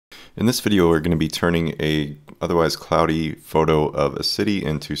In this video, we're going to be turning a otherwise cloudy photo of a city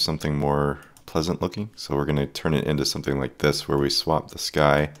into something more pleasant looking. So we're going to turn it into something like this, where we swap the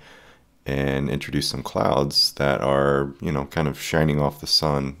sky and introduce some clouds that are, kind of shining off the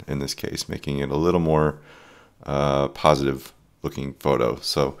sun in this case, making it a little more positive looking photo.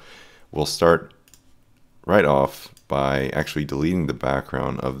 So we'll start right off by actually deleting the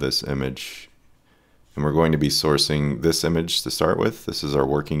background of this image. And we're going to be sourcing this image to start with. This is our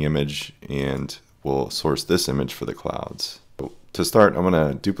working image, and we'll source this image for the clouds. To start, I'm going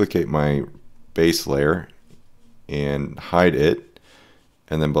to duplicate my base layer and hide it.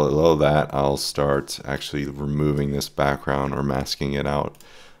 And then below that, I'll start actually removing this background or masking it out.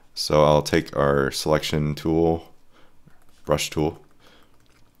 So I'll take our selection tool, brush tool,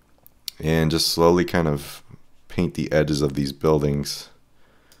 and just slowly kind of paint the edges of these buildings.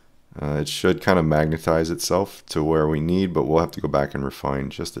 It should kind of magnetize itself to where we need, but we'll have to go back and refine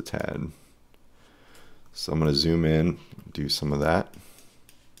just a tad. So I'm going to zoom in, do some of that.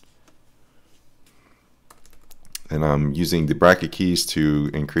 And I'm using the bracket keys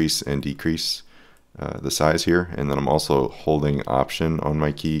to increase and decrease the size here. And then I'm also holding Option on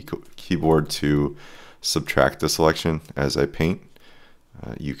my keyboard to subtract the selection as I paint.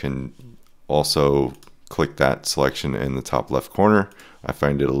 You can also click that selection in the top left corner. I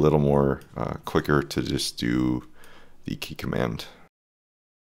find it a little more quicker to just do the key command.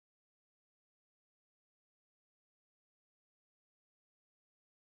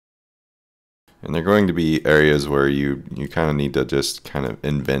 And there are going to be areas where you kind of need to just kind of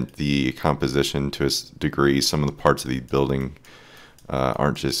invent the composition to a degree. Some of the parts of the building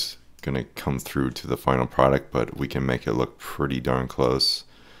aren't just going to come through to the final product, but we can make it look pretty darn close.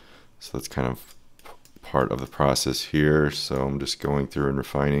 So that's kind of part of the process here. So I'm just going through and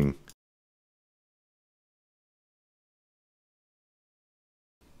refining.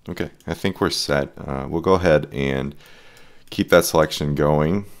 Okay, I think we're set. We'll go ahead and keep that selection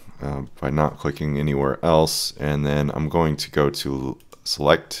going by not clicking anywhere else. And then I'm going to go to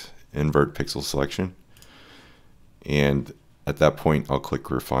select invert pixel selection. And at that point, I'll click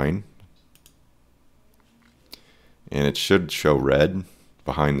refine. And it should show red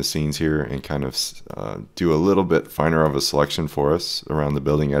behind the scenes here and kind of do a little bit finer of a selection for us around the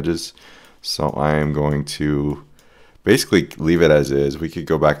building edges. So I am going to basically leave it as is. We could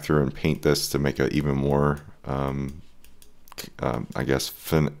go back through and paint this to make it even more, I guess,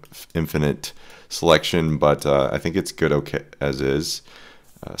 infinite selection, but I think it's good okay as is.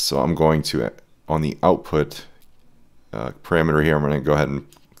 So I'm going to, on the output parameter here, I'm going to go ahead and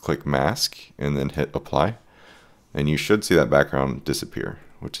click mask and then hit apply. And you should see that background disappear,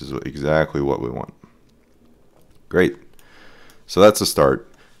 which is exactly what we want. Great. So that's a start.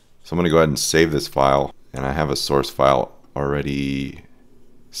 So I'm going to go ahead and save this file. And I have a source file already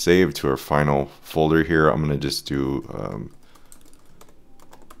saved to our final folder here. I'm going to just do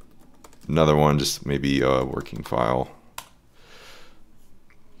another one, just maybe a working file.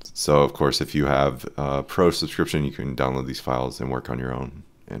 So of course, if you have a pro subscription, you can download these files and work on your own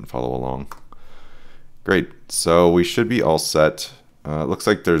and follow along. Great, so we should be all set. Looks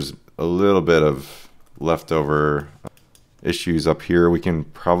like there's a little bit of leftover issues up here. We can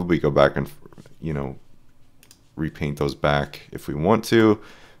probably go back and, repaint those back if we want to.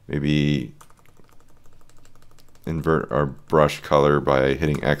 Maybe invert our brush color by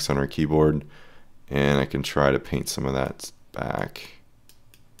hitting X on our keyboard, and I can try to paint some of that back.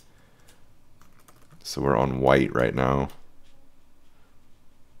 So we're on white right now.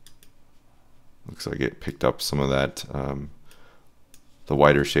 Looks like it picked up some of that, the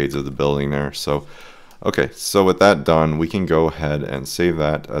whiter shades of the building there. So, okay, so with that done, we can go ahead and save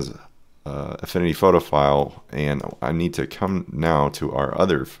that as an Affinity Photo file. And I need to come now to our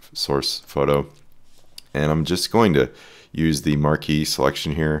other source photo. And I'm just going to use the marquee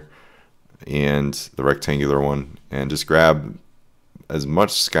selection here and the rectangular one and just grab as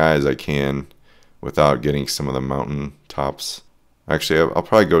much sky as I can without getting some of the mountain tops. Actually, I'll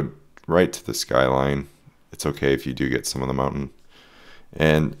probably go right to the skyline. It's okay if you do get some of the mountain.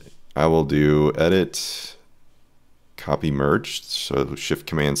 And I will do edit, copy merge, so Shift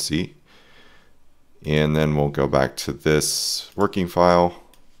Command C. And then we'll go back to this working file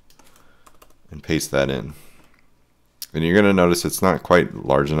and paste that in. And you're going to notice it's not quite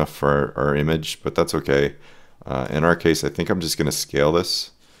large enough for our image, but that's okay. In our case, I think I'm just going to scale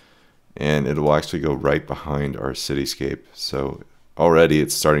this, and it will actually go right behind our cityscape. So already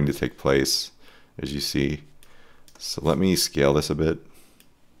it's starting to take place, as you see. So let me scale this a bit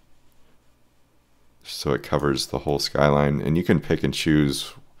so it covers the whole skyline. And you can pick and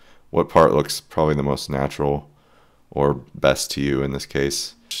choose what part looks probably the most natural or best to you in this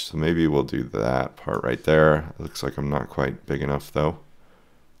case. So maybe we'll do that part right there. It looks like I'm not quite big enough though.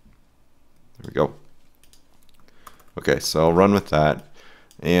 There we go. Okay, so I'll run with that,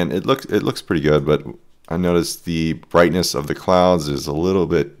 and it looks pretty good, but I noticed the brightness of the clouds is a little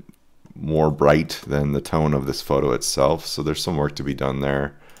bit more bright than the tone of this photo itself, so there's some work to be done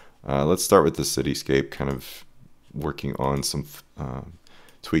there. Let's start with the cityscape, kind of working on some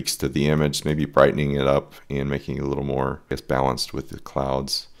tweaks to the image, maybe brightening it up and making it a little more, I guess, balanced with the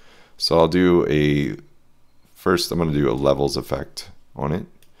clouds. So I'll do first I'm going to do a levels effect on it,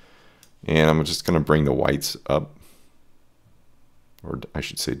 and I'm just going to bring the whites up, or I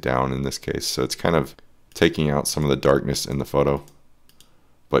should say down in this case. So it's kind of taking out some of the darkness in the photo.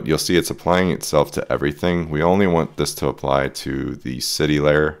 But you'll see it's applying itself to everything. We only want this to apply to the city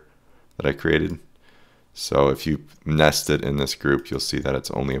layer that I created. So if you nest it in this group, you'll see that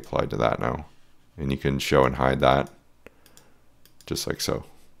it's only applied to that now. And you can show and hide that, just like so.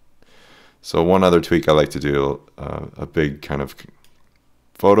 So one other tweak I like to do, a big kind of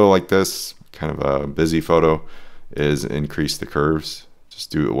photo like this, kind of a busy photo, is increase the curves.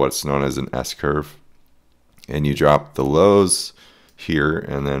 Just do what's known as an S curve. And you drop the lows here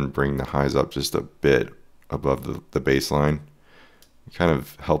and then bring the highs up just a bit above the baseline. It kind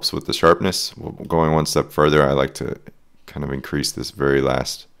of helps with the sharpness. Going one step further, I like to kind of increase this very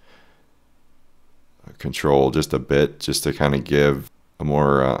last control just a bit, just to kind of give a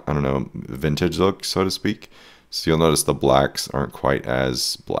more, I don't know, vintage look, so to speak. So you'll notice the blacks aren't quite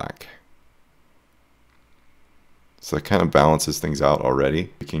as black. So that kind of balances things out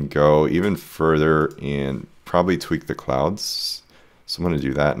already. We can go even further and probably tweak the clouds. So I'm going to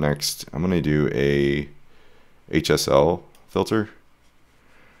do that next. I'm going to do a HSL filter.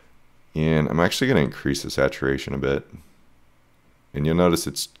 And I'm actually going to increase the saturation a bit. And you'll notice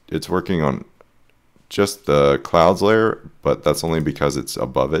it's working on just the clouds layer, but that's only because it's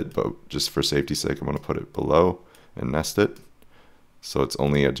above it. But just for safety's sake, I'm going to put it below and nest it. So it's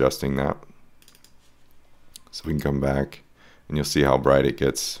only adjusting that. So we can come back and you'll see how bright it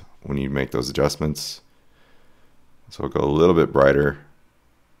gets when you make those adjustments. So we'll go a little bit brighter.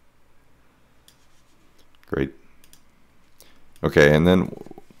 Great. Okay, and then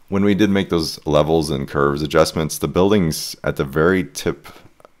when we did make those levels and curves adjustments, the buildings at the very tip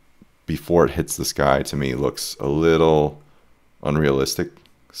before it hits the sky, to me, looks a little unrealistic.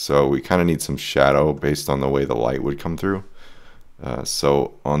 So we kind of need some shadow based on the way the light would come through.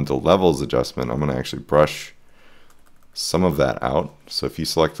 So on the levels adjustment, I'm going to actually brush some of that out. So if you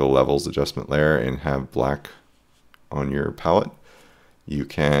select the levels adjustment layer and have black on your palette, you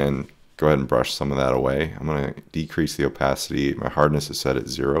can go ahead and brush some of that away. I'm going to decrease the opacity. My hardness is set at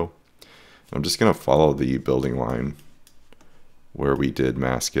 0. I'm just going to follow the building line where we did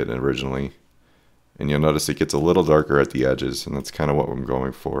mask it originally. And you'll notice it gets a little darker at the edges, and that's kind of what I'm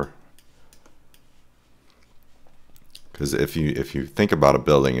going for. Because if you think about a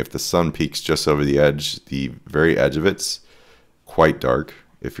building, if the sun peaks just over the edge, the very edge of it's quite dark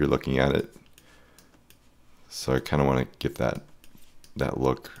if you're looking at it. So I kind of want to get that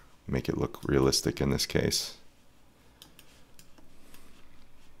look, make it look realistic in this case.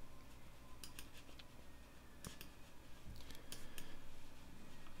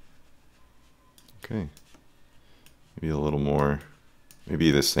 Okay, maybe a little more, maybe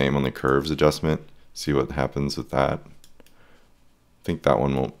the same on the curves adjustment. See what happens with that. I think that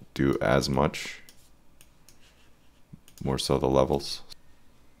one won't do as much, more so the levels.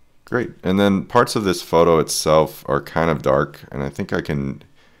 Great, and then parts of this photo itself are kind of dark, and I think I can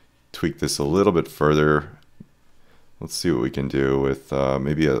tweak this a little bit further. Let's see what we can do with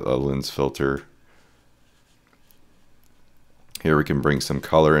maybe a lens filter. Here we can bring some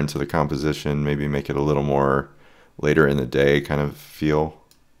color into the composition, maybe make it a little more later in the day kind of feel.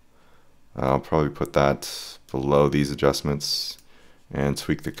 I'll probably put that below these adjustments and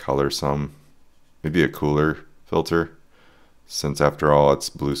tweak the color some. Maybe a cooler filter, since after all it's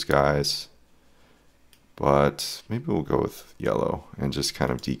blue skies. But maybe we'll go with yellow and just kind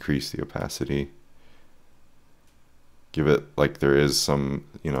of decrease the opacity. Give it like there is some,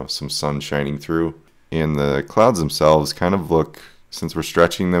 some sun shining through. And the clouds themselves kind of look, since we're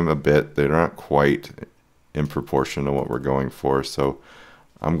stretching them a bit, they're not quite in proportion to what we're going for. So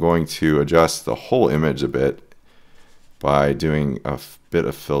I'm going to adjust the whole image a bit by doing a bit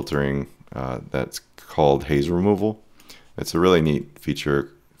of filtering that's called Haze Removal. It's a really neat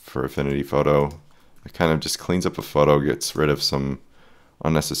feature for Affinity Photo. It kind of just cleans up a photo, gets rid of some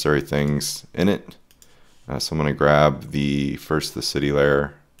unnecessary things in it. So I'm going to grab first the city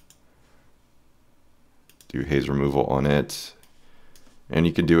layer, do Haze Removal on it, and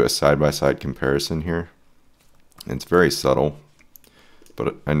you can do a side-by-side comparison here. And it's very subtle,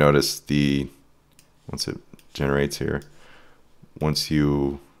 but I noticed once it generates here, once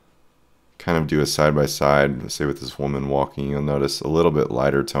you kind of do a side by side, say with this woman walking, you'll notice a little bit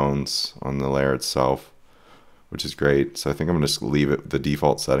lighter tones on the layer itself, which is great. So I think I'm going to just leave it with the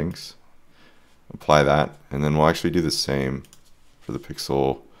default settings, apply that, and then we'll actually do the same for the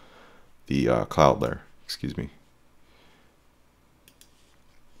pixel, the cloud layer, excuse me.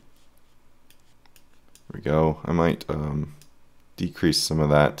 There we go. I might decrease some of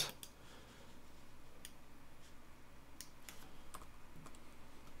that.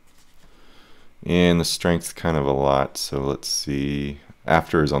 And the strength kind of a lot. So let's see.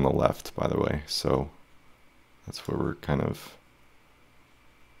 After is on the left, by the way. So that's where we're kind of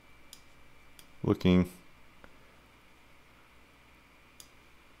looking.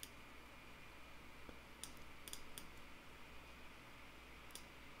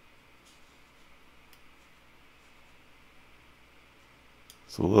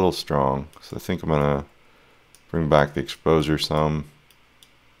 It's a little strong, so I think I'm gonna bring back the exposure some.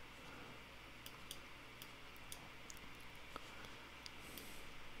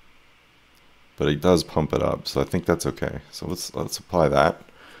 But it does pump it up, so I think that's okay. So let's apply that.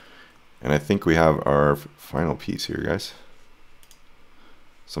 And I think we have our final piece here, guys.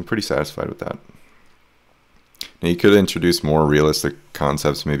 So I'm pretty satisfied with that. Now you could introduce more realistic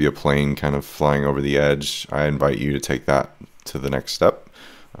concepts, maybe a plane kind of flying over the edge. I invite you to take that to the next step.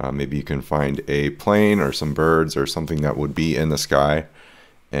 Maybe you can find a plane or some birds or something that would be in the sky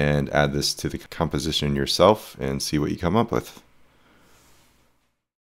and add this to the composition yourself and see what you come up with.